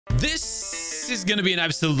This is going to be an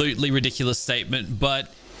absolutely ridiculous statement,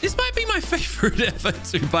 but this might be my favorite ever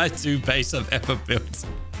 2x2 base I've ever built.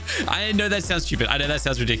 I know that sounds stupid. I know that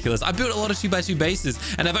sounds ridiculous. I built a lot of 2x2 bases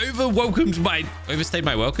and I've overstayed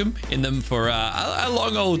my welcome in them for a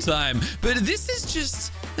long old time. But this is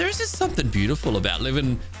just, there is just something beautiful about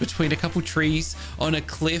living between a couple trees on a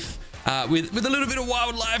cliff with a little bit of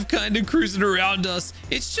wildlife kind of cruising around us.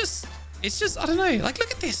 It's just, I don't know, like,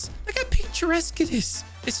 look at this. Look how picturesque it is.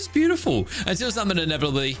 It's just beautiful until something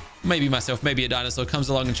inevitably, maybe myself, maybe a dinosaur comes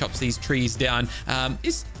along and chops these trees down.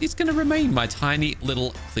 It's going to remain my tiny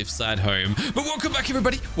little cliffside home. But welcome back,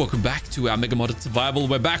 everybody. Welcome back to our Mega Modded Survival.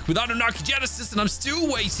 We're back with Anunnaki Genesis, and I'm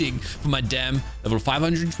still waiting for my damn level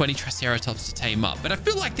 520 Triceratops to tame up. But I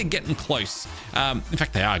feel like they're getting close. In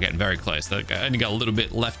fact, they are getting very close. They've only got a little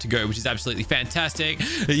bit left to go, which is absolutely fantastic.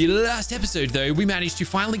 The last episode, though, we managed to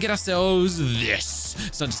finally get ourselves this.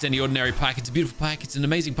 It's not just any ordinary pike. It's a beautiful pike. It's an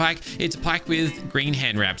amazing pike. It's a pike with green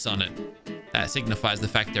hand wraps on it. That signifies the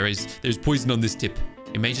fact there's poison on this tip.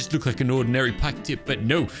 It may just look like an ordinary pike tip, but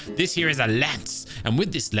no, this here is a lance. And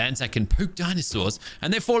with this lance, I can poke dinosaurs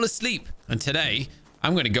and they fall asleep. And today,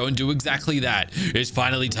 I'm going to go and do exactly that. It's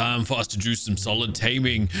finally time for us to do some solid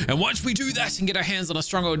taming. And once we do that and get our hands on a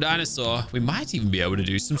strong old dinosaur, we might even be able to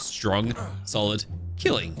do some strong, solid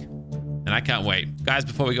killing. And I can't wait. Guys,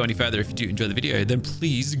 before we go any further, if you do enjoy the video, then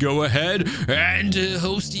please go ahead and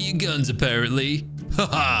holster your guns, apparently.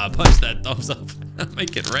 Haha, punch that thumbs up.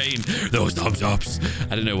 Make it rain. Those thumbs ups.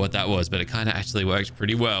 I don't know what that was, but it kind of actually worked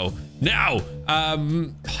pretty well. Now,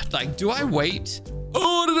 like, do I wait?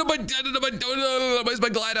 Oh, where's my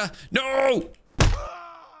glider? No!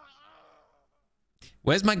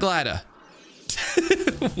 Where's my glider?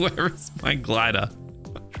 Where is my glider?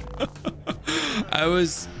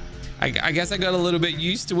 I guess I got a little bit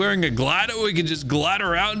used to wearing a glider we can just glide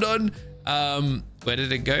around on. Where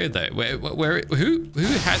did it go though? Who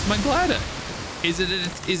has my glider?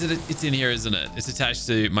 It's in here, isn't it? It's attached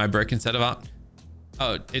to my broken setup.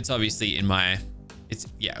 Oh, it's obviously in my,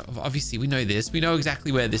 yeah, obviously we know this. We know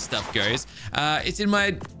exactly where this stuff goes. It's in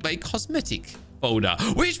my cosmetic folder,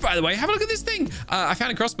 which, by the way, have a look at this thing. I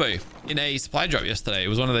found a crossbow in a supply drop yesterday. It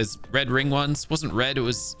was one of those red ring ones. It wasn't red, it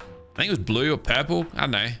was, I think it was blue or purple. I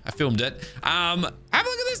don't know. I filmed it. Have a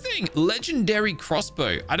look at this thing. Legendary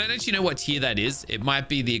crossbow. I don't actually know what tier that is. It might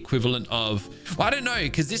be the equivalent of, well, I don't know,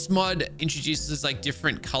 because this mod introduces like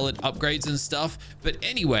different colored upgrades and stuff. But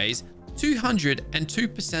anyways,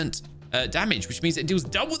 202% damage, which means it deals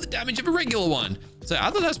double the damage of a regular one. So I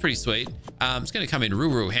thought that's pretty sweet. It's going to come in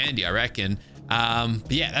real handy, I reckon.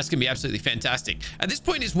 But yeah, that's gonna be absolutely fantastic. At this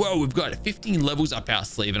point as well, we've got 15 levels up our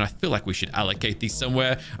sleeve, and I feel like we should allocate these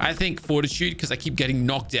somewhere. I think fortitude, because I keep getting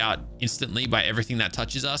knocked out instantly by everything that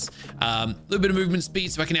touches us. A little bit of movement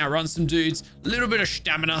speed so I can outrun some dudes. A little bit of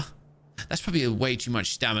stamina. That's probably way too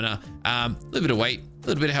much stamina. A little bit of weight, a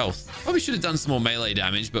little bit of health. Probably should have done some more melee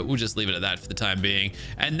damage, but we'll just leave it at that for the time being.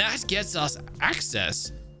 And that gets us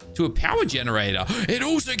access to a power generator. It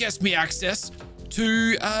also gets me access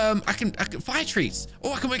to I can fire treats.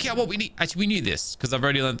 Oh, I can work out what we need. Actually, we knew this because I've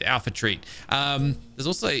already learned the alpha treat. There's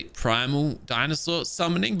also a primal dinosaur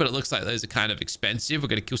summoning, but it looks like those are kind of expensive. We're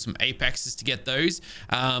gonna kill some apexes to get those.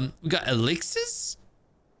 We got elixirs.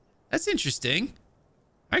 That's interesting.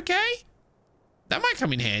 Okay, that might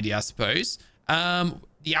come in handy, I suppose.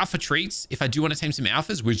 The alpha treats, if I do want to tame some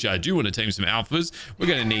alphas, which I do want to tame some alphas, we're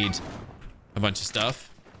gonna need a bunch of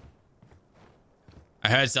stuff. I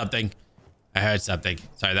heard something.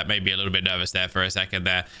 Sorry, that made me a little bit nervous there for a second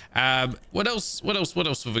there. What else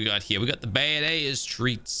have we got here? We got the badass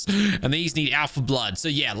treats, and these need alpha blood. So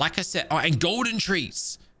yeah, like I said, oh, and golden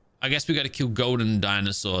treats. I guess we got to kill golden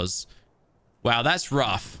dinosaurs. Wow, that's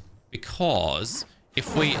rough, because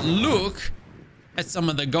if we look at some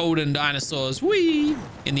of the golden dinosaurs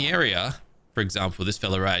in the area, for example, this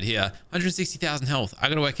fella right here, 160,000 health. I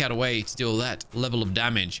got to work out a way to deal that level of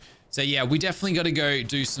damage. So yeah, we definitely got to go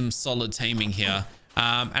do some solid taming here.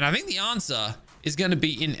 And I think the answer is going to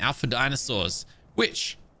be in alpha dinosaurs,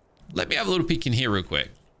 which, let me have a little peek in here real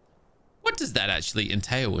quick. What does that actually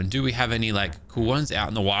entail? And do we have any like cool ones out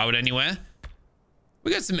in the wild anywhere?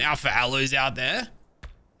 We got some alpha allos out there.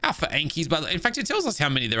 Alpha ankies, by the way. In fact, it tells us how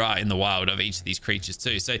many there are in the wild of each of these creatures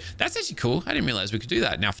too. So that's actually cool. I didn't realize we could do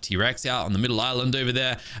that. An alpha T-Rex out on the middle island over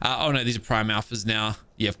there. Oh no, these are prime alphas now.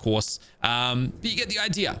 Yeah, of course. But you get the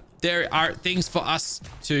idea. There are things for us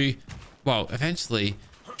to, well, eventually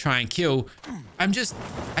try and kill. I just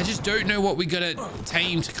don't know what we gotta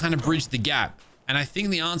tame to kind of bridge the gap. And I think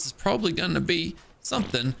the answer is probably gonna be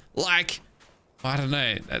something like I don't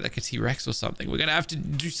know, like a T-Rex or something. We're gonna have to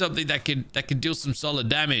do something that can deal some solid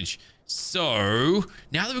damage. So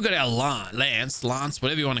now that we've got our lance,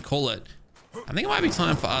 whatever you want to call it, I think it might be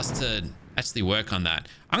time for us to actually work on that.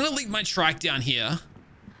 I'm gonna leave my trike down here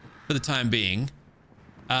for the time being.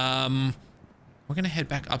 We're gonna head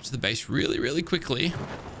back up to the base really quickly.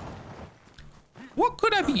 What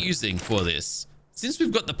could I be using for this? Since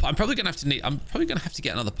we've got the, I'm probably gonna have to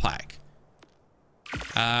get another pike.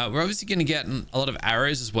 We're obviously gonna get a lot of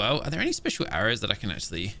arrows as well. Are there any special arrows that I can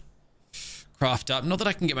actually craft up? Not that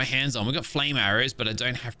I can get my hands on. We've got flame arrows, but I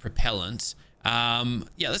don't have propellant.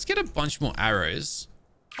 Yeah, let's get a bunch more arrows.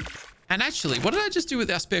 And actually, what did I just do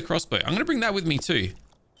with our spare crossbow? I'm gonna bring that with me too.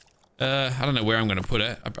 I don't know where I'm gonna put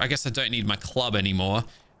it. I guess I don't need my club anymore.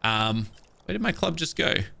 Where did my club just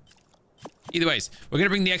go? Either ways, we're gonna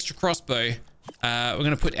bring the extra crossbow. We're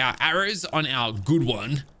gonna put our arrows on our good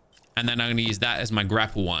one, and then I'm gonna use that as my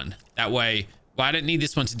grapple one. That way, well, I don't need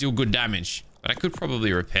this one to deal good damage, but I could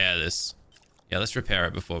probably repair this. Yeah, let's repair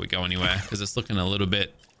it before we go anywhere, because it's looking a little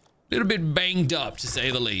bit banged up, to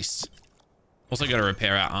say the least. Also got to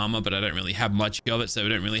repair our armor, but I don't really have much of it, so we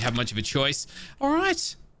don't really have much of a choice. All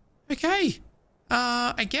right. Okay.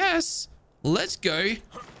 I guess let's go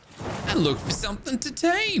and look for something to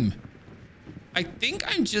tame. I think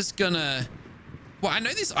I'm just gonna... Well, I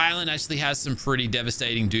know this island actually has some pretty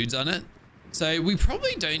devastating dudes on it, so we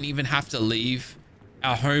probably don't even have to leave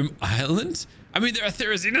our home island. I mean, there are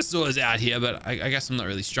therizinosaurs out here, but I guess I'm not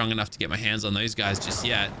really strong enough to get my hands on those guys just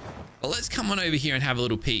yet. But let's come on over here and have a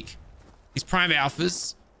little peek. These prime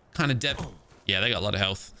alphas, kind of depth. Yeah, they got a lot of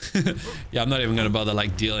health. Yeah, I'm not even going to bother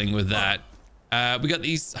like dealing with that. We got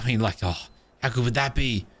these, I mean, like, oh, how good would that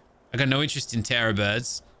be? I got no interest in terror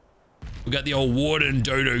birds. We got the old warden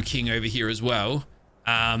dodo king over here as well.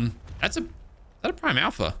 That's a prime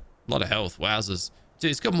alpha. A lot of health. Wowzers.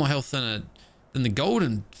 Dude, it's got more health than the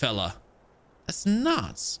golden fella. That's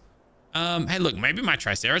nuts. Hey, look, maybe my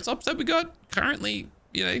triceratops that we got currently,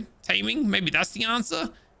 you know, taming. Maybe that's the answer.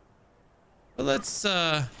 But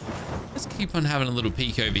let's keep on having a little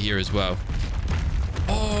peek over here as well.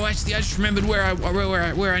 Oh, actually, I just remembered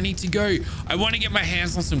where I need to go. I want to get my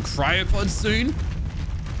hands on some cryopods soon,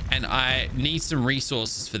 and I need some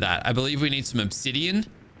resources for that. I believe we need some obsidian.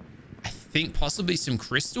 I think possibly some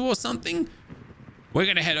crystal or something. We're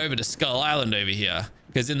gonna head over to Skull Island over here,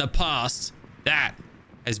 because in the past that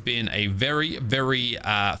has been a very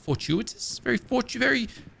fortuitous, very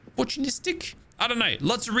fortunistic. I don't know,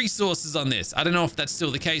 lots of resources on this. I don't know if that's still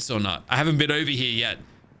the case or not. I haven't been over here yet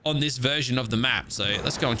on this version of the map, so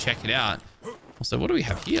let's go and check it out. Also, what do we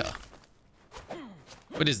have here?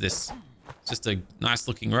 What is this? Just a nice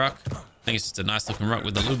looking rock. I think it's just a nice looking rock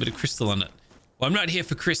with a little bit of crystal on it. Well, I'm not here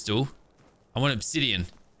for crystal. I want obsidian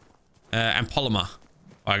and polymer.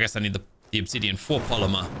 Oh, I guess I need the obsidian for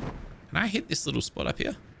polymer. Can I hit this little spot up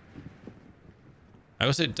here? I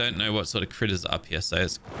also don't know what sort of critters are up here, so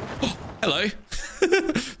it's... Oh, hello.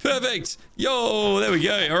 Perfect. Yo, there we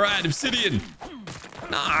go. All right, obsidian.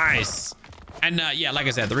 Nice. And yeah, like I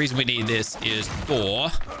said, the reason we need this is for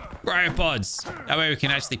cryopods. That way we can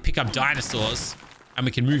actually pick up dinosaurs and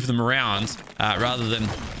we can move them around rather than,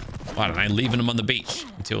 I don't know, leaving them on the beach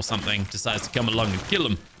until something decides to come along and kill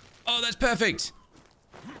them. Oh, that's perfect.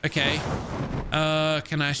 Okay.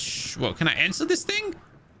 Can I answer this thing?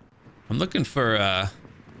 I'm looking for,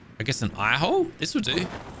 I guess an eye hole. This will do.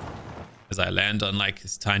 As I land on like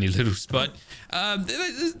this tiny little spot.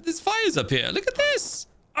 There's fires up here. Look at this.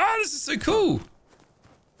 Oh, this is so cool.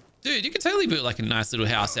 Dude, you could totally build like a nice little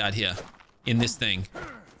house out here in this thing.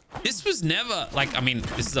 This was never like, I mean,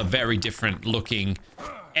 this is a very different looking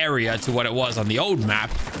area to what it was on the old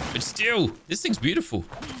map, but still, this thing's beautiful.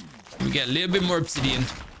 We get a little bit more obsidian.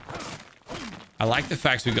 I like the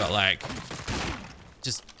fact we got like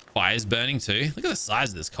just fires burning too. Look at the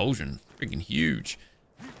size of this cauldron. Freaking huge.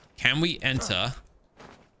 Can we enter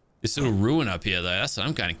this little ruin up here though? That's what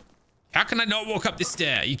I'm kind of... How can I not walk up this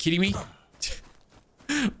stair? Are you kidding me?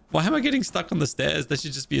 Why am I getting stuck on the stairs? That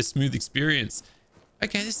should just be a smooth experience.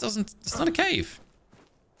 Okay, it's not a cave.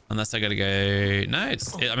 Unless I gotta go... No,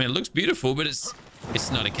 I mean, it looks beautiful, but it's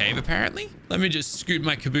not a cave apparently. Let me just scoot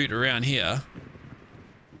my caboot around here.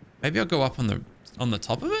 Maybe I'll go up on the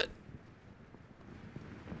top of it.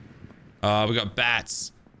 Oh, we got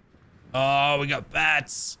bats. Oh, we got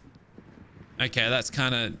bats. Okay, that's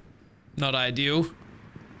kind of not ideal.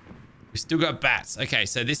 We still got bats. Okay,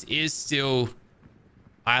 so this is still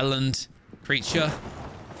island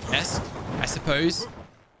creature-esque, I suppose.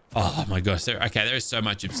 Oh my gosh. Okay, there is so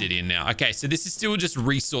much obsidian now. Okay, so this is still just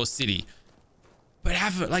resource city. But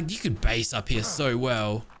like, you could base up here so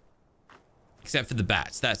well. except for the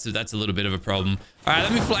bats. That's a little bit of a problem. All right,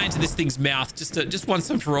 let me fly into this thing's mouth just once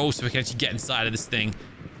and for all so we can actually get inside of this thing.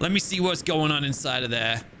 Let me see what's going on inside of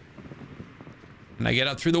there. Can I get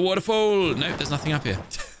up through the waterfall? Nope, there's nothing up here.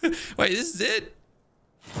 Wait, this is it?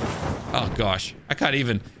 Oh gosh, I can't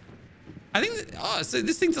even. I think, oh, so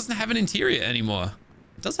this thing doesn't have an interior anymore.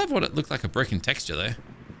 It does have what it looked like a brick in texture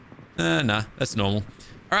though. Nah, that's normal.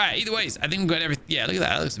 All right, either ways, I think we've got everything. Yeah, look at that.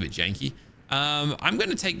 That looks a bit janky. I'm going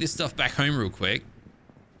to take this stuff back home real quick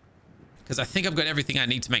because I think I've got everything I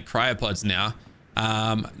need to make cryopods now.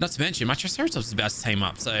 Not to mention, my Triceratops is about to tame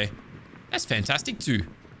up, so that's fantastic too.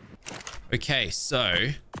 Okay, so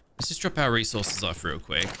let's just drop our resources off real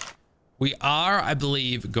quick. We are, I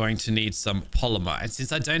believe, going to need some polymer. And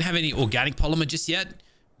since I don't have any organic polymer just yet,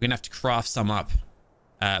 we're going to have to craft some up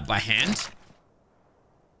by hand.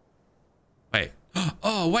 Wait.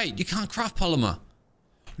 Oh, wait, you can't craft polymer.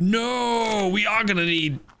 No, we are going to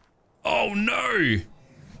need... Oh, no.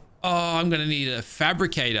 Oh, I'm going to need a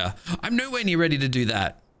fabricator. I'm nowhere near ready to do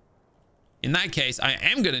that. In that case, I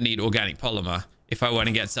am going to need organic polymer if I want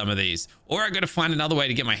to get some of these. Or I got to find another way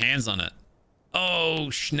to get my hands on it. Oh,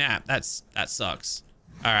 snap. That sucks.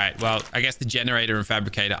 All right, well, I guess the generator and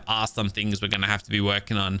fabricator are some things we're going to have to be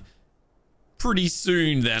working on pretty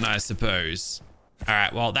soon then, I suppose. All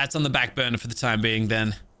right, well, that's on the back burner for the time being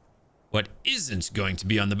then. What isn't going to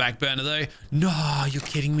be on the back burner though? No, you're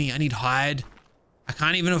kidding me. I need hide. I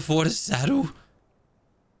can't even afford a saddle.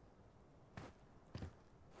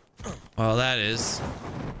 Well, that is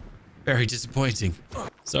very disappointing.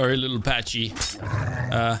 Sorry, little Patchy.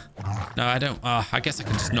 No, I don't. I guess I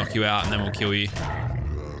can just knock you out and then we'll kill you.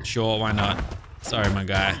 Sure, why not? Sorry, my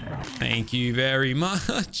guy. Thank you very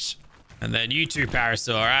much. And then you too,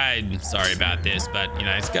 Parasaur. I'm sorry about this, but you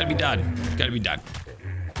know, it's gotta be done. It's gotta be done.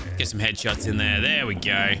 Get some headshots in there. There we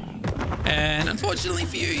go. And unfortunately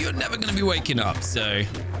for you, you're never gonna be waking up. So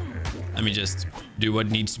let me just do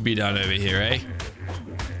what needs to be done over here, eh?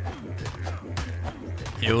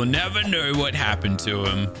 You'll never know what happened to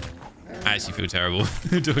him. I actually feel terrible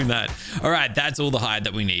doing that. All right, that's all the hide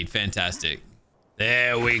that we need. Fantastic.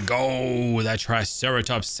 There we go. That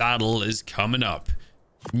Triceratops saddle is coming up.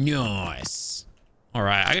 Nice. All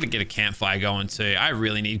right, I gotta get a campfire going too. I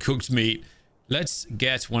really need cooked meat. Let's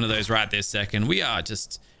get one of those right this second. We are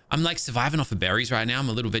just, I'm like surviving off of berries right now. I'm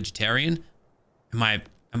a little vegetarian. Am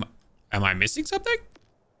I missing something?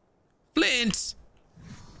 Flint.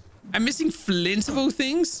 I'm missing flint of all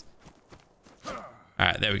things. All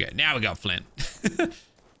right, there we go. Now we got flint.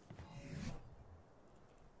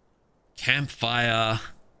 Campfire.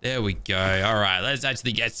 There we go. All right, let's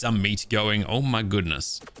actually get some meat going. Oh my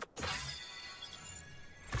goodness.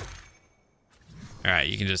 All right,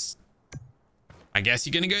 you can just... I guess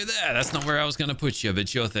you're gonna go there. That's not where I was gonna put you, but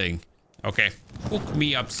sure thing. Okay, cook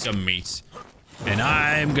me up some meat. And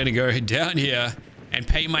I'm gonna go down here and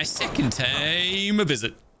pay my second time a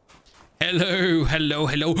visit. Hello, hello,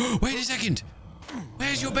 hello. Wait a second.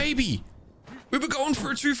 Where's your baby? We were going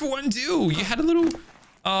for a 2-for-1 deal. You had a little...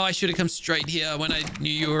 Oh, I should have come straight here when I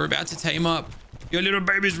knew you were about to tame up. Your little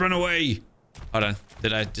baby's run away. Hold on.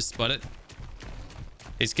 Did I just spot it?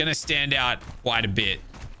 It's going to stand out quite a bit.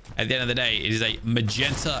 At the end of the day, it is a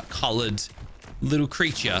magenta colored little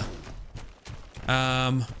creature.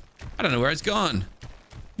 I don't know where it's gone.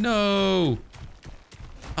 No.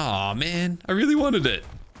 Oh, man. I really wanted it.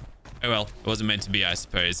 Oh, well, it wasn't meant to be, I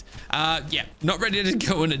suppose. Yeah, not ready to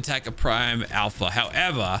go and attack a prime alpha.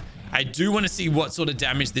 However, I do want to see what sort of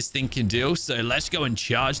damage this thing can deal. So let's go and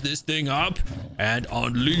charge this thing up and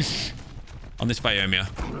unleash on this Phiomia.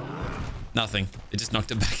 Nothing. It just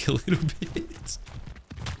knocked it back a little bit.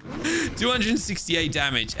 268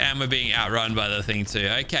 damage, and we're being outrun by the thing too.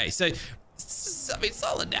 Okay, so I mean,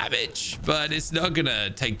 solid damage, but it's not gonna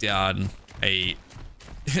take down a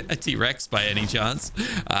T-Rex by any chance.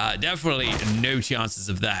 Definitely no chances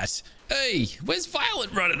of that. Hey, where's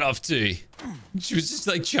Violet running off to? She was just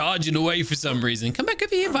like charging away for some reason. Come back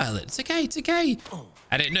over here, Violet. It's okay, it's okay.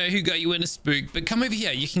 I don't know who got you in a spook, but come over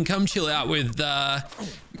here. You can come chill out with,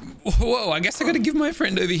 whoa, I guess I gotta give my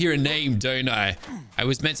friend over here a name, don't I? I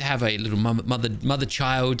was meant to have a little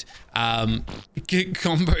mother-child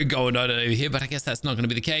combo going on over here, but I guess that's not gonna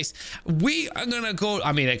be the case. We are gonna call,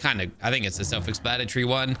 I mean, I think it's a self-explanatory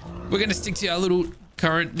one. We're gonna stick to our little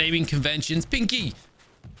current naming conventions. Pinky.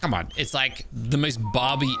 Come on, it's like the most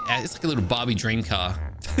Barbie, it's like a little Barbie dream car.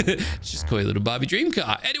 Just call it a little Barbie dream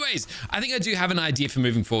car. Anyways, I think I do have an idea for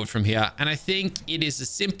moving forward from here. And I think it is as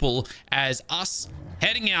simple as us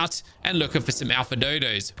heading out and looking for some alpha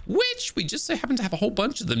dodos, which we just so happen to have a whole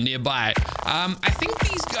bunch of them nearby. I think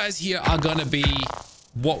these guys here are gonna be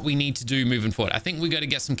what we need to do moving forward. I think we got to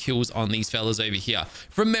get some kills on these fellas over here.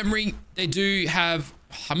 From memory, they do have,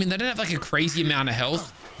 I mean, they don't have like a crazy amount of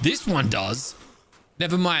health. This one does.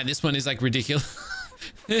 Never mind. This one is like ridiculous.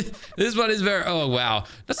 This one is very, oh, wow.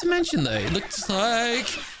 Not to mention though, it looks like,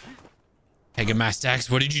 Mega Mastax,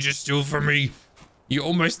 what did you just steal from me? You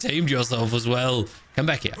almost tamed yourself as well. Come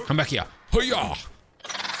back here. Come back here. Hoo-yah!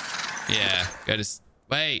 Yeah, go to...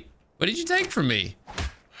 Wait, what did you take from me?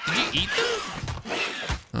 Did you eat them?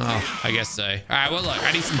 Oh, I guess so. All right, well, look,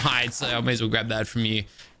 I need some hides, so I may as well grab that from you.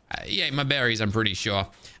 Yeah, my berries, I'm pretty sure.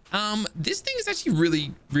 This thing is actually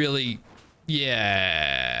really, really...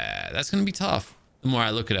 Yeah, that's going to be tough the more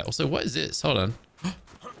I look at it. Also, what is this? Hold on.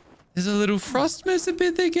 There's a little frost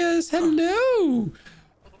mesopithecus. Hello.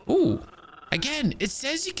 Ooh. Again, it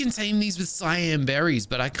says you can tame these with cyan berries,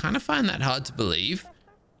 but I kind of find that hard to believe.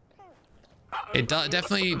 It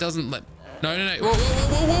definitely doesn't let... No, no, no. Whoa,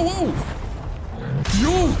 whoa, whoa, whoa, whoa.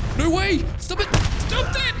 Yo, no way. Stop it.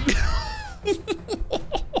 Stop that.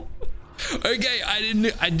 Okay, I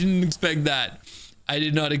didn't expect that. I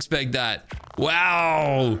did not expect that.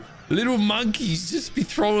 Wow. Little monkeys just be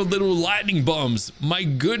throwing little lightning bombs. My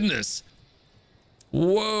goodness.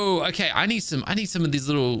 Whoa. Okay, I need some of these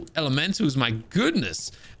little elementals. My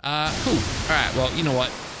goodness. Cool. All right. Well, you know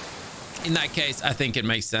what? In that case, I think it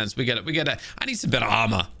makes sense. We gotta, I need some better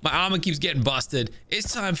armor. My armor keeps getting busted.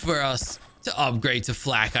 It's time for us to upgrade to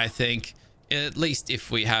flak, I think. At least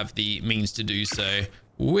if we have the means to do so,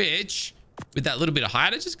 which with that little bit of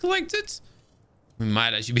hide I just collected, we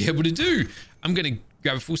might actually be able to do. I'm gonna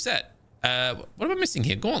grab a full set. What am I missing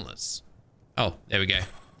here? Gauntlets. Oh, there we go.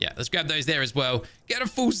 Yeah, let's grab those there as well. Get a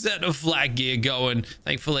full set of flag gear going.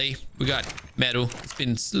 Thankfully, we got metal. It's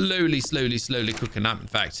been slowly cooking up. In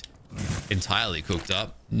fact, entirely cooked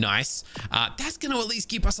up. Nice. That's going to at least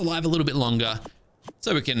keep us alive a little bit longer.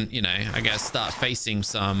 So we can, you know, I guess start facing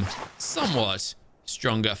some somewhat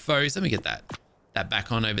stronger foes. Let me get that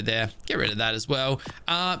back on over there. Get rid of that as well.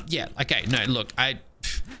 Yeah, okay. No, look,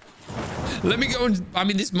 let me go and, I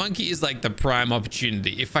mean, this monkey is like the prime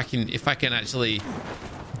opportunity. If I can actually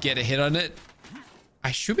get a hit on it,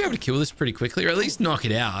 I should be able to kill this pretty quickly, or at least knock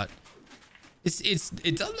it out.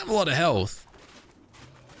 It doesn't have a lot of health.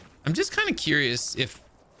 I'm just kind of curious if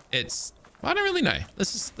it's, well, I don't really know.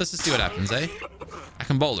 Let's just see what happens, eh? I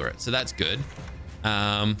can boulder it, so that's good.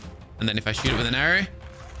 And then if I shoot it with an arrow,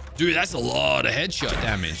 dude, that's a lot of headshot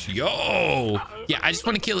damage. Yo! Yeah, I just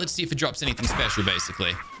want to kill it to see if it drops anything special,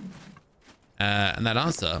 basically. And that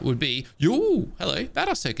answer would be, yo, hello,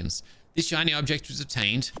 badass tokens. This shiny object was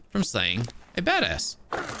obtained from slaying a badass.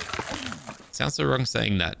 Sounds so wrong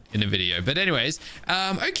saying that in a video. But anyways,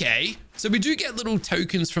 okay. So we do get little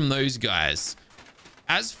tokens from those guys.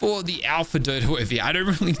 As for the alpha dodo over here, I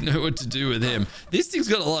don't really know what to do with him. This thing's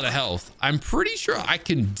got a lot of health. I'm pretty sure I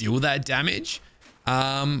can deal that damage.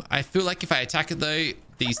 I feel like if I attack it though,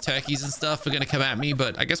 these turkeys and stuff are going to come at me.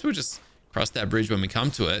 But I guess we'll just cross that bridge when we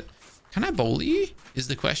come to it. Can I bowl you is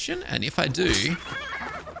the question. And if I do,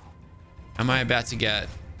 am I about to get...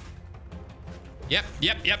 Yep.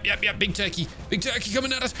 Big turkey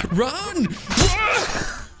coming at us. Run!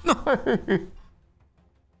 No.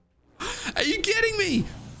 Are you kidding me?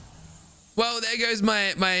 Well, there goes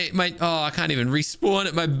my, oh, I can't even respawn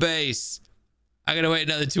at my base. I gotta wait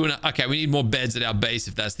another 2 and a, okay, we need more beds at our base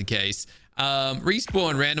if that's the case.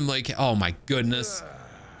 Respawn random location. Oh my goodness.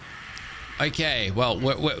 Okay, well,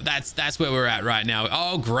 that's where we're at right now.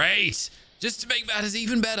 Oh, great. Just to make matters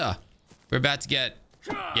even better, we're about to get,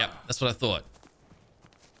 yep, that's what I thought.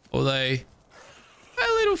 Although, a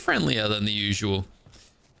little friendlier than the usual.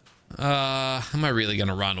 Am I really going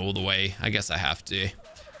to run all the way? I guess I have to.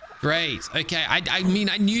 Great. Okay, I mean,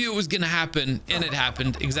 I knew it was going to happen, and it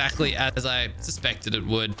happened exactly as I suspected it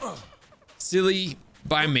would. Silly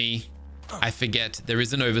by me. I forget there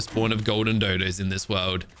is an overspawn of golden dodos in this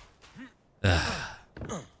world.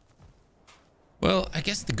 Well, I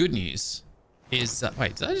guess the good news is,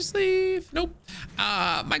 wait, did I just leave? Nope.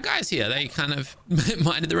 My guys here, they kind of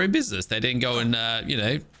minded their own business. They didn't go and, you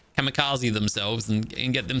know, kamikaze themselves and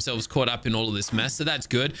get themselves caught up in all of this mess. So that's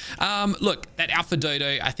good. Look, that alpha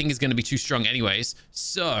dodo, I think is going to be too strong anyways.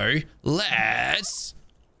 So let's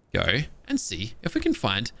go and see if we can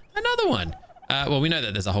find another one. Well, we know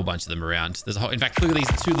that there's a whole bunch of them around. There's a whole, in fact, look at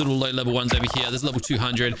these 2 little low level ones over here. There's level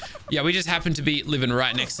 200. Yeah, we just happen to be living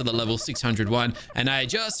right next to the level 600 one. And I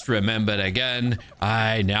just remembered again,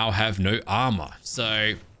 I now have no armor.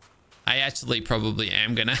 So I actually probably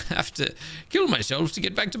am going to have to kill myself to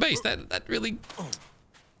get back to base. That really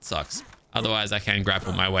sucks. Otherwise, I can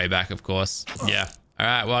grapple my way back, of course. Yeah. All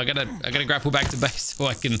right. Well, I gotta grapple back to base so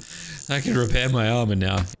I can repair my armor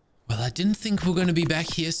now. Well, I didn't think we are going to be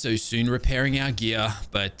back here so soon repairing our gear,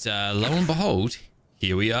 but lo and behold,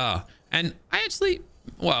 here we are. And I actually,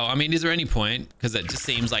 well, I mean, is there any point? Because it just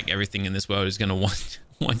seems like everything in this world is going to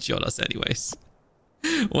one-shot us anyways.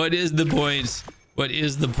 What is the point? What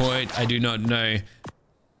is the point? I do not know.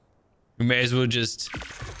 We may as well just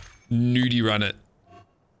nudie run it.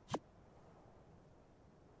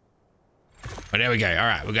 But there we go. All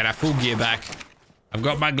right, we got our full gear back. I've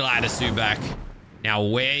got my glider suit back. Now,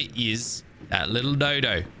 where is that little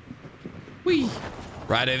dodo? Whee!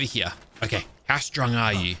 Right over here. Okay, how strong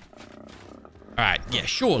are you? All right, yeah,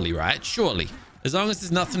 surely, right? Surely. As long as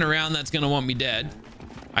there's nothing around that's gonna want me dead,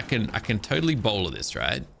 I can totally bowler this,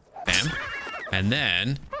 right? Bam. And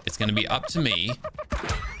then it's gonna be up to me.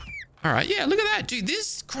 All right, yeah, look at that. Dude,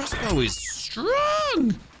 this crossbow is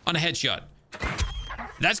strong on a headshot.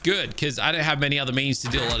 That's good, because I don't have many other means to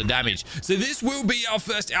deal a lot of damage. So this will be our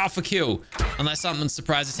first alpha kill. Unless something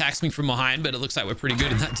surprise attacks me from behind, but it looks like we're pretty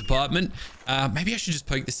good in that department. Maybe I should just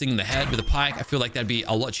poke this thing in the head with a pike. I feel like that'd be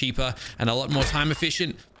a lot cheaper and a lot more time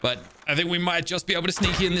efficient. But I think we might just be able to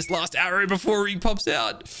sneak in this last arrow before he pops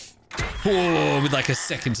out. Oh, with like a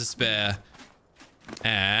second to spare.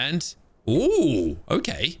 And, ooh,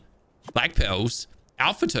 okay. Black pearls,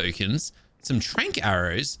 alpha tokens, some trank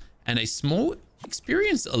arrows, and a small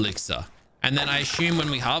experience elixir. And then I assume when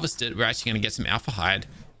we harvest it, we're actually going to get some alpha hide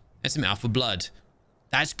and some alpha blood.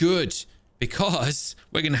 That's good, because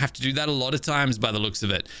we're going to have to do that a lot of times by the looks of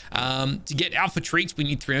it. To get alpha treats, we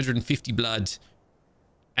need 350 blood.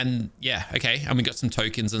 And yeah, okay. And we got some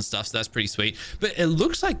tokens and stuff, so that's pretty sweet. But it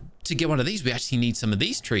looks like to get one of these, we actually need some of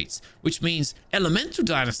these treats, which means elemental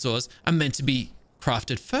dinosaurs are meant to be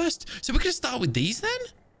crafted first. So we're going to start with these then?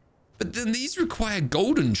 But then these require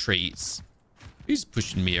golden treats. Who's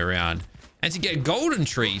pushing me around? And to get golden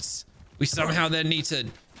treats, we somehow then need to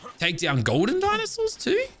take down golden dinosaurs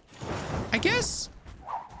too? I guess.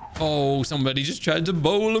 Oh, somebody just tried to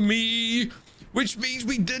bowl me. Which means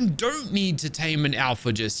we then don't need to tame an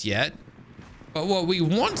alpha just yet. But what we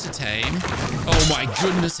want to tame... Oh my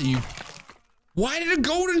goodness, are you... Why did a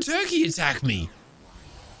golden turkey attack me?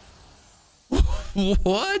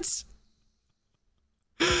 What?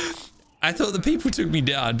 I thought the people took me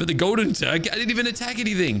down, but the golden turkey, I didn't even attack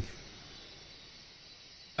anything.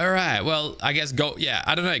 All right, well, I guess, yeah,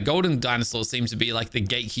 I don't know. Golden dinosaurs seems to be like the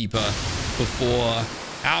gatekeeper before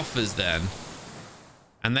alphas then.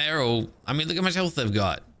 And they're all, I mean, look how much health they've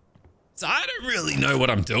got. So I don't really know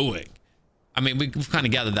what I'm doing. I mean, we've kind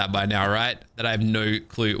of gathered that by now, right? That I have no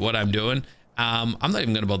clue what I'm doing. I'm not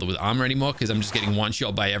even going to bother with armor anymore because I'm just getting one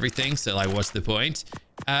shot by everything. So like, what's the point?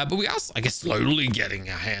 But we are, I guess, slowly getting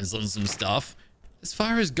our hands on some stuff. As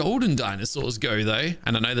far as golden dinosaurs go, though,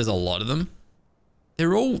 and I know there's a lot of them,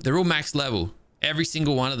 they're all max level, every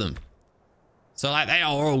single one of them. So like, they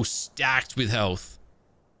are all stacked with health.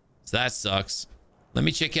 So that sucks. Let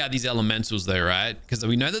me check out these elementals though, right? Because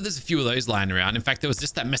we know that there's a few of those lying around. In fact, there was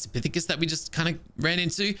just that Mesopithecus that we just kind of ran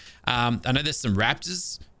into. I know there's some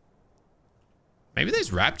raptors. Maybe those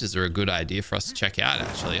raptors are a good idea for us to check out,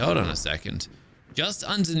 actually. Hold on a second. Just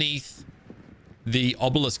underneath the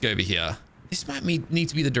obelisk over here. This might need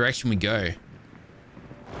to be the direction we go.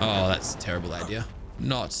 Oh, that's a terrible idea.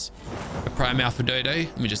 Not a prime alpha dodo.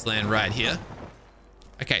 Let me just land right here.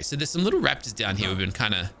 Okay, so there's some little raptors down here we've been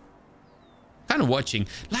kind of watching.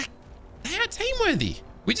 Like, they are tame-worthy.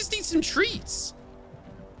 We just need some treats.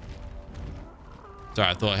 Sorry,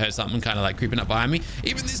 I thought I heard something kind of like creeping up behind me.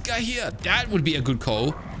 Even this guy here, that would be a good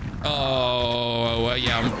call. Oh, well,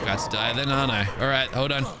 yeah, I'm about to die then, aren't I? All right,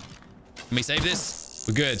 hold on. Let me save this.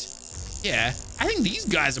 We're good. Yeah, I think these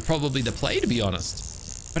guys are probably the play, to be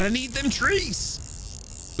honest. But I need them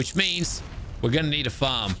trees, which means we're going to need a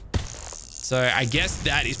farm. So I guess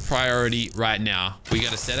that is priority right now. We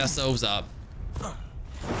got to set ourselves up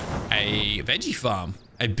a veggie farm.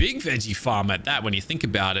 A big veggie farm at that when you think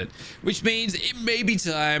about it, which means it may be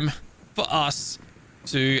time for us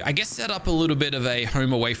to, I guess, set up a little bit of a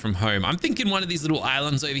home away from home. I'm thinking one of these little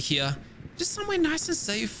islands over here, just somewhere nice and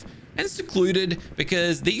safe and secluded,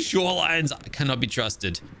 because these shorelines cannot be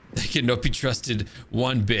trusted. They cannot be trusted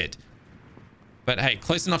one bit. But hey,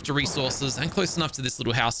 close enough to resources and close enough to this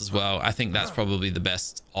little house as well. I think that's probably the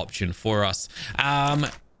best option for us.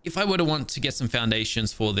 If I were to want to get some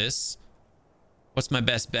foundations for this, what's my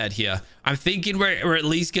best bet here? I'm thinking we're at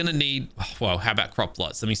least going to need... well, how about crop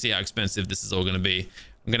plots? Let me see how expensive this is all going to be.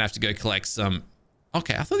 I'm going to have to go collect some...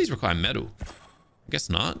 Okay, I thought these require metal. I guess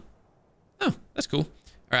not. Oh, that's cool.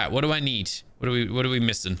 All right, what do I need? What are we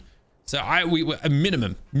missing? So a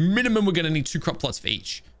minimum we're going to need 2 crop plots for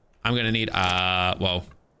each. I'm going to need, well,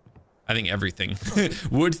 I think everything.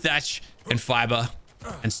 Wood, thatch, and fiber.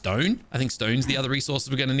 and stone. I think stone's the other resources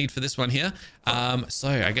we're going to need for this one here. So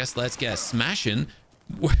I guess let's get smashing.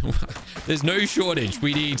 There's no shortage.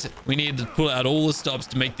 We need to pull out all the stops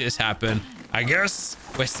to make this happen. I guess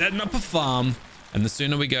we're setting up a farm, and the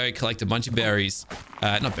sooner we go collect a bunch of berries,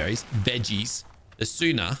 not berries, veggies, the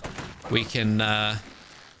sooner we can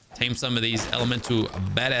tame some of these elemental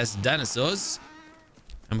badass dinosaurs,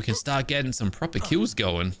 and we can start getting some proper kills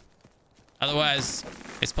going. Otherwise,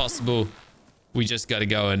 it's possible we just got to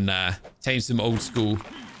go and tame some old school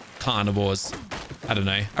carnivores. I don't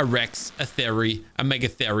know, a Rex, a Theri, a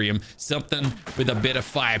Megatherium, something with a bit of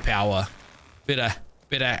firepower, bit of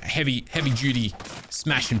heavy duty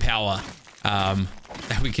smashing power,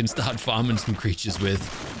 that we can start farming some creatures with.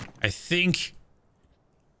 I think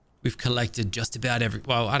we've collected just about every,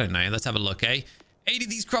 well, I don't know. Let's have a look, eh? 80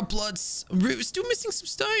 of these crop plots. We're still missing some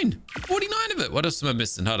stone. 49 of it. What else am I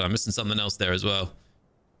missing? Hold on, I'm missing something else there as well.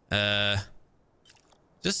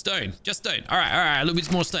 Just stone. All right. A little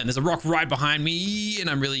bit more stone. There's a rock right behind me, and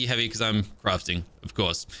I'm really heavy because I'm crafting, of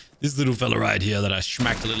course. This little fella right here that I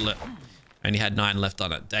smacked a little at. I only had 9 left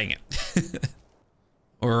on it. Dang it.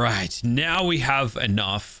 All right, now we have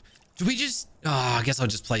enough. Do we just... Oh, I guess I'll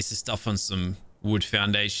just place this stuff on some wood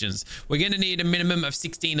foundations. We're going to need a minimum of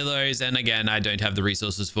 16 of those, and again, I don't have the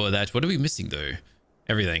resources for that. What are we missing, though?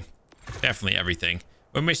 Everything. Definitely everything.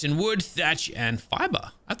 We're missing wood, thatch, and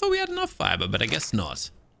fiber. I thought we had enough fiber, but I guess not.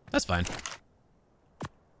 That's fine.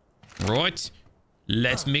 Right.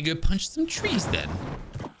 Let me go punch some trees then.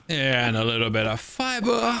 And a little bit of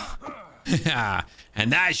fiber.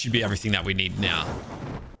 And that should be everything that we need now.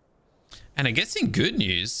 And I guess in good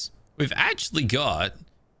news, we've actually got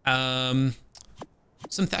some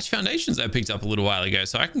thatch foundations I picked up a little while ago.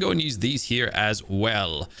 So I can go and use these here as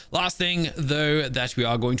well. Last thing, though, that we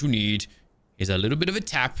are going to need is a little bit of a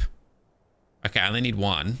tap. Okay, I only need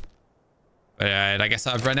 1. But I guess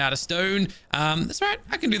I've run out of stone. That's right.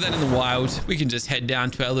 I can do that in the wild. We can just head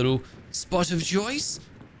down to our little spot of choice.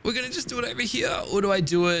 We're going to just do it over here. Or do I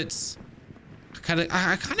do it? I kind of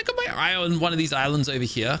got my eye on one of these islands over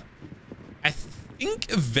here. I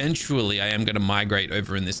think eventually I am going to migrate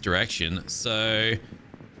over in this direction. So,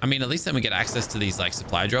 I mean, at least then we get access to these like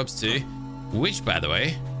supply drops too. Which, by the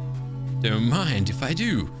way, don't mind if I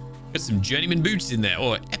do. Got some journeyman boots in there,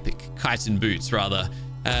 or epic chitin boots rather.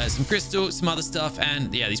 Some crystal, some other stuff,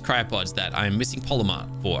 and yeah, these cryopods that I'm missing polymer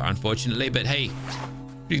for, unfortunately. But hey,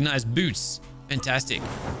 pretty nice boots. Fantastic.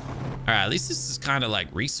 All right, at least this is kind of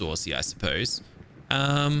like resourcey, I suppose.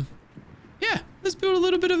 Yeah, let's build a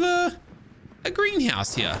little bit of a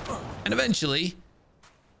greenhouse here, and eventually,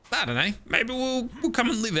 I don't know, maybe we'll come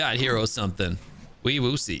and live out here or something. We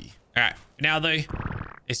will see. All right, for now though,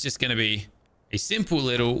 it's just gonna be a simple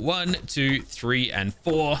little 1, 2, 3, and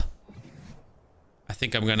 4. I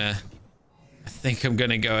think I'm gonna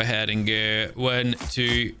go ahead and go 1,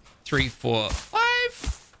 2, 3, 4, 5.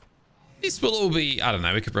 This will all be, I don't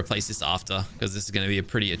know, we could replace this after because this is going to be a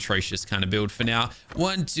pretty atrocious kind of build for now.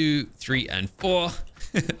 1, 2, 3, and 4.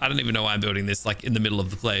 I don't even know why I'm building this like in the middle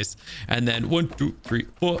of the place. And then 1, 2, 3,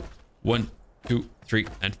 4. 1, 2, 3,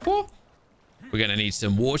 and 4. We're going to need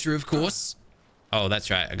some water, of course. Oh,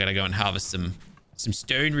 that's right. I got to go and harvest some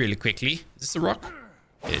stone really quickly. Is this a rock?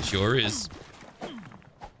 It sure is.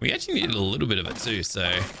 We actually needed a little bit of it too,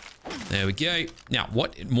 so there we go. Now,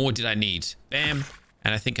 what more did I need? Bam.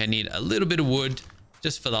 And I think I need a little bit of wood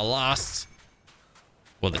just for the last,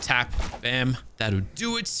 well, the tap. Bam. That'll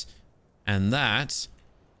do it. And that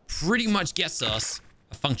pretty much gets us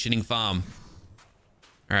a functioning farm.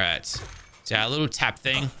 All right. So our little tap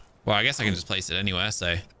thing. Well, I guess I can just place it anywhere,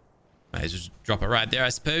 so might as well just drop it right there, I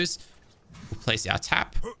suppose. We'll place our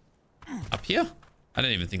tap up here. I don't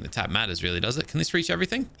even think the tap matters really, does it? Can this reach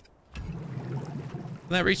everything? Can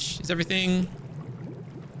that reach? Is everything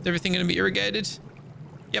going to be irrigated?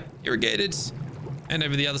 Yep, irrigated. And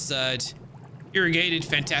over the other side, irrigated.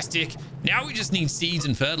 Fantastic. Now we just need seeds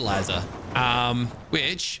and fertilizer,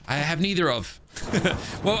 which I have neither of.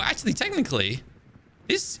 Well, actually, technically,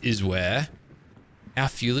 this is where our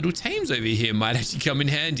few little tames over here might actually come in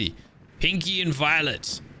handy. Pinky and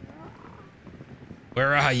Violet.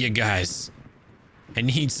 Where are you guys? I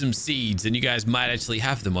need some seeds, and you guys might actually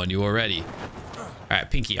have them on you already. All right,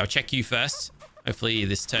 Pinky, I'll check you first. Hopefully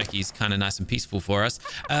this turkey's kind of nice and peaceful for us.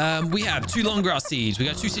 We have 2 long grass seeds. We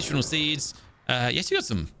got 2 citronal seeds. Yes, you got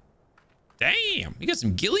some. Damn, you got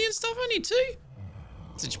some Gillian stuff on you too.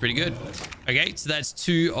 That's pretty good. Okay, so that's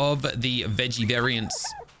 2 of the veggie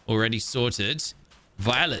variants already sorted.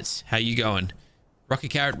 Violet, how you going? Rocket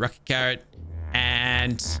carrot,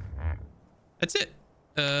 and that's it.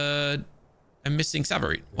 I'm missing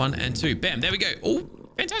Savory. 1 and 2. Bam, there we go. Oh,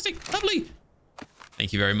 fantastic, lovely.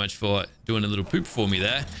 Thank you very much for doing a little poop for me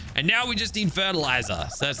there. And now we just need fertilizer.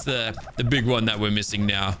 So that's the big one that we're missing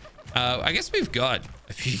now. I guess we've got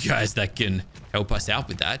a few guys that can help us out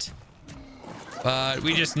with that. But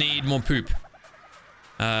we just need more poop.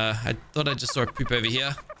 I thought I just saw a poop over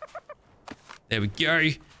here. There we go.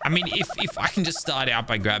 I mean, if I can just start out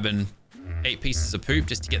by grabbing 8 pieces of poop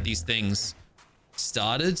just to get these things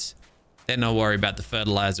started, then I'll worry about the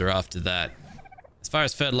fertilizer after that. As far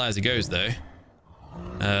as fertilizer goes, though,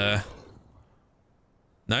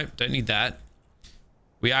 nope, don't need that.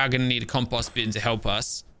 We are going to need a compost bin to help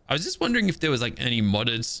us. I was just wondering if there was like any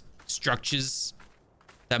modded structures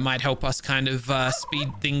that might help us kind of speed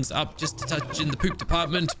things up just a touch in the poop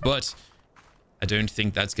department, but I don't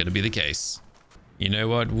think that's going to be the case. You know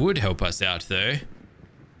what would help us out, though?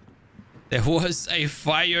 There was a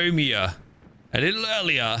Phiomia a little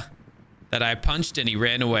earlier that I punched and he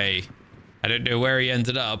ran away. I don't know where he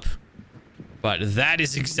ended up, but that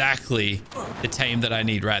is exactly the tame that I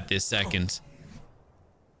need right this second.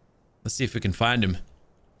 Let's see if we can find him.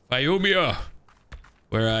 Phiomia!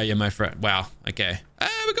 Where are you, my friend? Wow, okay.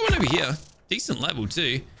 We're going over here. Decent level,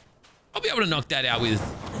 too. I'll be able to knock that out with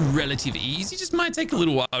relative ease. It just might take a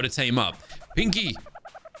little while to tame up. Pinky,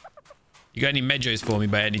 you got any Medjos for me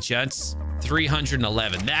by any chance?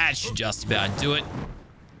 311. That should just about do it.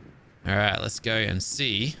 All right, let's go and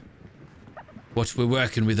see what we're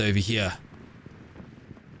working with over here.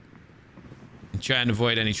 And try and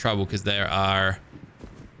avoid any trouble because there are...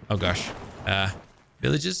 Oh, gosh.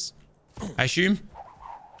 Villages? I assume?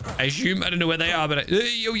 I don't know where they are, but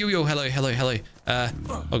yo, hello.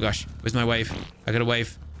 Oh gosh, where's my wave? I got a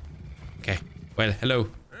wave. Okay, well, hello.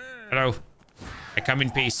 I come in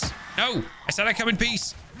peace. No, I said I come in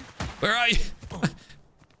peace. Where are you?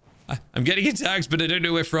 I'm getting attacked, but I don't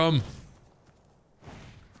know where from.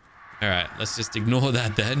 All right, let's just ignore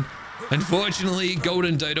that then. Unfortunately,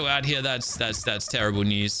 golden dodo out here. That's terrible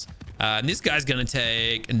news. And this guy's gonna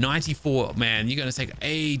take 94. Man, you're gonna take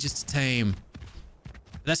ages to tame.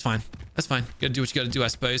 That's fine. That's fine. Gotta do what you gotta do, I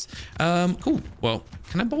suppose. Cool. Well,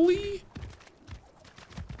 can I bully?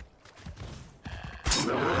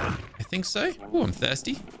 I think so. Oh, I'm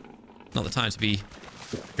thirsty. Not the time to be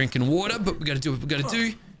drinking water, but we gotta do what we gotta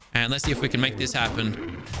do. And let's see if we can make this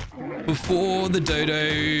happen before the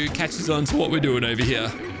dodo catches on to what we're doing over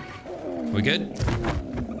here. We good?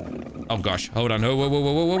 Oh gosh, hold on. Oh,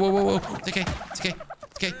 whoa. It's okay.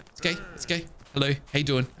 Hello, how you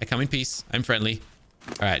doing? I come in peace. I'm friendly.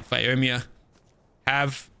 All right, Phiomia,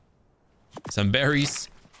 have some berries.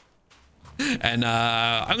 And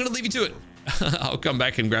I'm gonna leave you to it. I'll come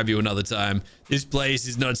back and grab you another time. This place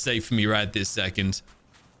is not safe for me right this second.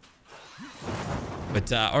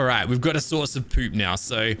 But all right, we've got a source of poop now.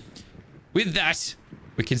 So with that,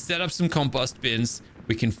 we can set up some compost bins.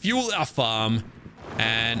 We can fuel our farm.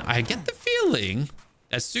 And I get the feeling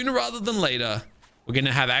that sooner rather than later, we're going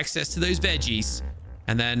to have access to those veggies.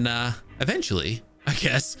 And then eventually, I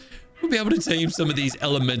guess, we'll be able to tame some of these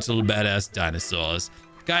elemental badass dinosaurs.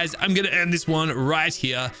 Guys, I'm going to end this one right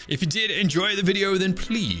here. If you did enjoy the video, then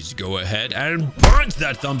please go ahead and punch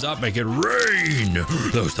that thumbs up. Make it rain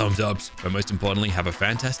those thumbs ups. But most importantly, have a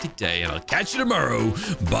fantastic day. And I'll catch you tomorrow.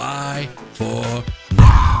 Bye for now.